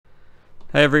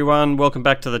Hey everyone, welcome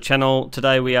back to the channel.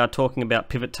 Today we are talking about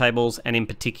pivot tables and in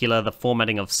particular the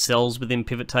formatting of cells within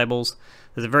pivot tables.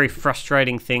 There's a very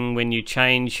frustrating thing when you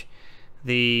change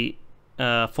the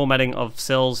formatting of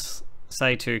cells,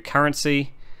 say to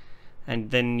currency,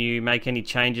 and then you make any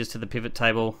changes to the pivot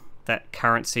table, that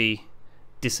currency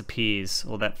disappears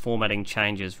or that formatting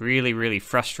changes. Really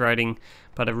frustrating,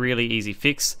 but a really easy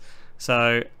fix.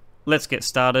 So let's get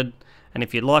started, and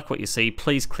if you like what you see,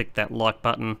 please click that like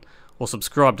button or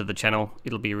subscribe to the channel.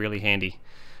 It'll be really handy.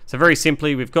 So very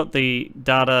simply, we've got the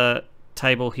data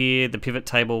table here, the pivot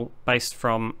table based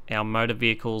from our motor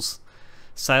vehicles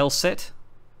sales set.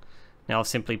 Now I've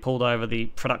simply pulled over the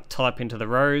product type into the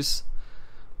rows.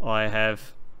 I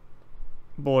have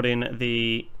brought in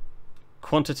the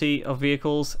quantity of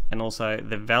vehicles and also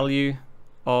the value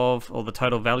of, or the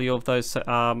total value of those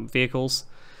vehicles.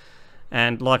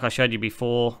 And like I showed you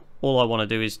before, all I want to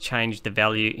do is change the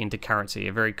value into currency,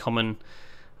 a very common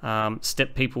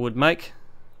step people would make.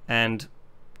 And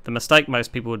the mistake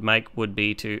most people would make would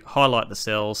be to highlight the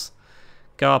cells,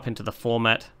 go up into the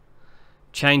format,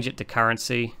 change it to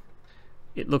currency.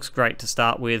 It looks great to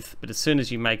start with, but as soon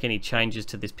as you make any changes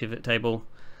to this pivot table,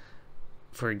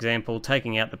 for example,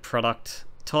 taking out the product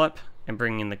type and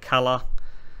bringing in the color,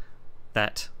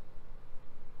 that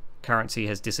currency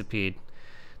has disappeared.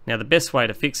 Now the best way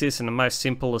to fix this, and the most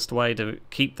simplest way to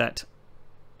keep that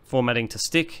formatting to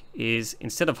stick, is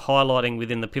instead of highlighting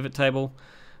within the pivot table,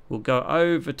 we'll go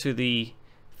over to the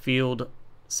field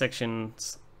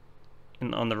sections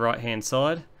on the right hand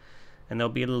side, and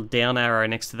there'll be a little down arrow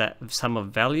next to that sum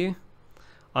of value.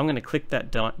 I'm going to click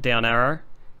that down arrow,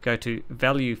 go to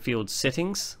value field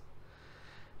settings,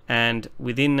 and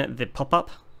within the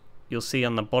pop-up you'll see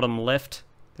on the bottom left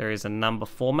there is a number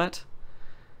format.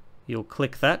 You'll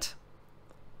click that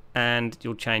and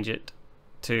you'll change it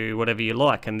to whatever you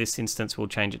like. In this instance we'll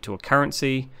change it to a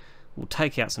currency. We'll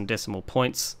take out some decimal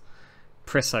points,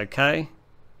 press OK,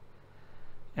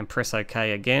 and press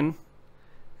OK again.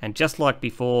 And just like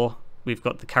before, we've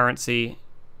got the currency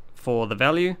for the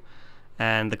value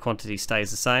and the quantity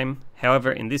stays the same.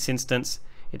 However, in this instance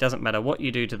it doesn't matter what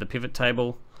you do to the pivot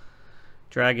table.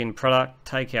 Drag in product,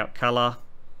 take out color,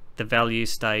 the value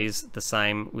stays the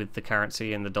same with the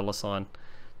currency and the dollar sign.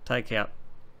 Take out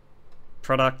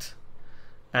product,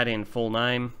 add in full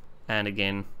name, and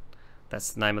again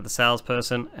that's the name of the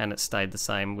salesperson, and it stayed the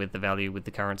same with the value with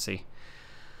the currency.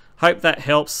 Hope that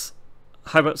helps.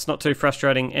 Hope it's not too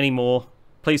frustrating anymore.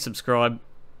 Please subscribe.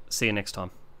 See you next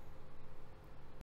time.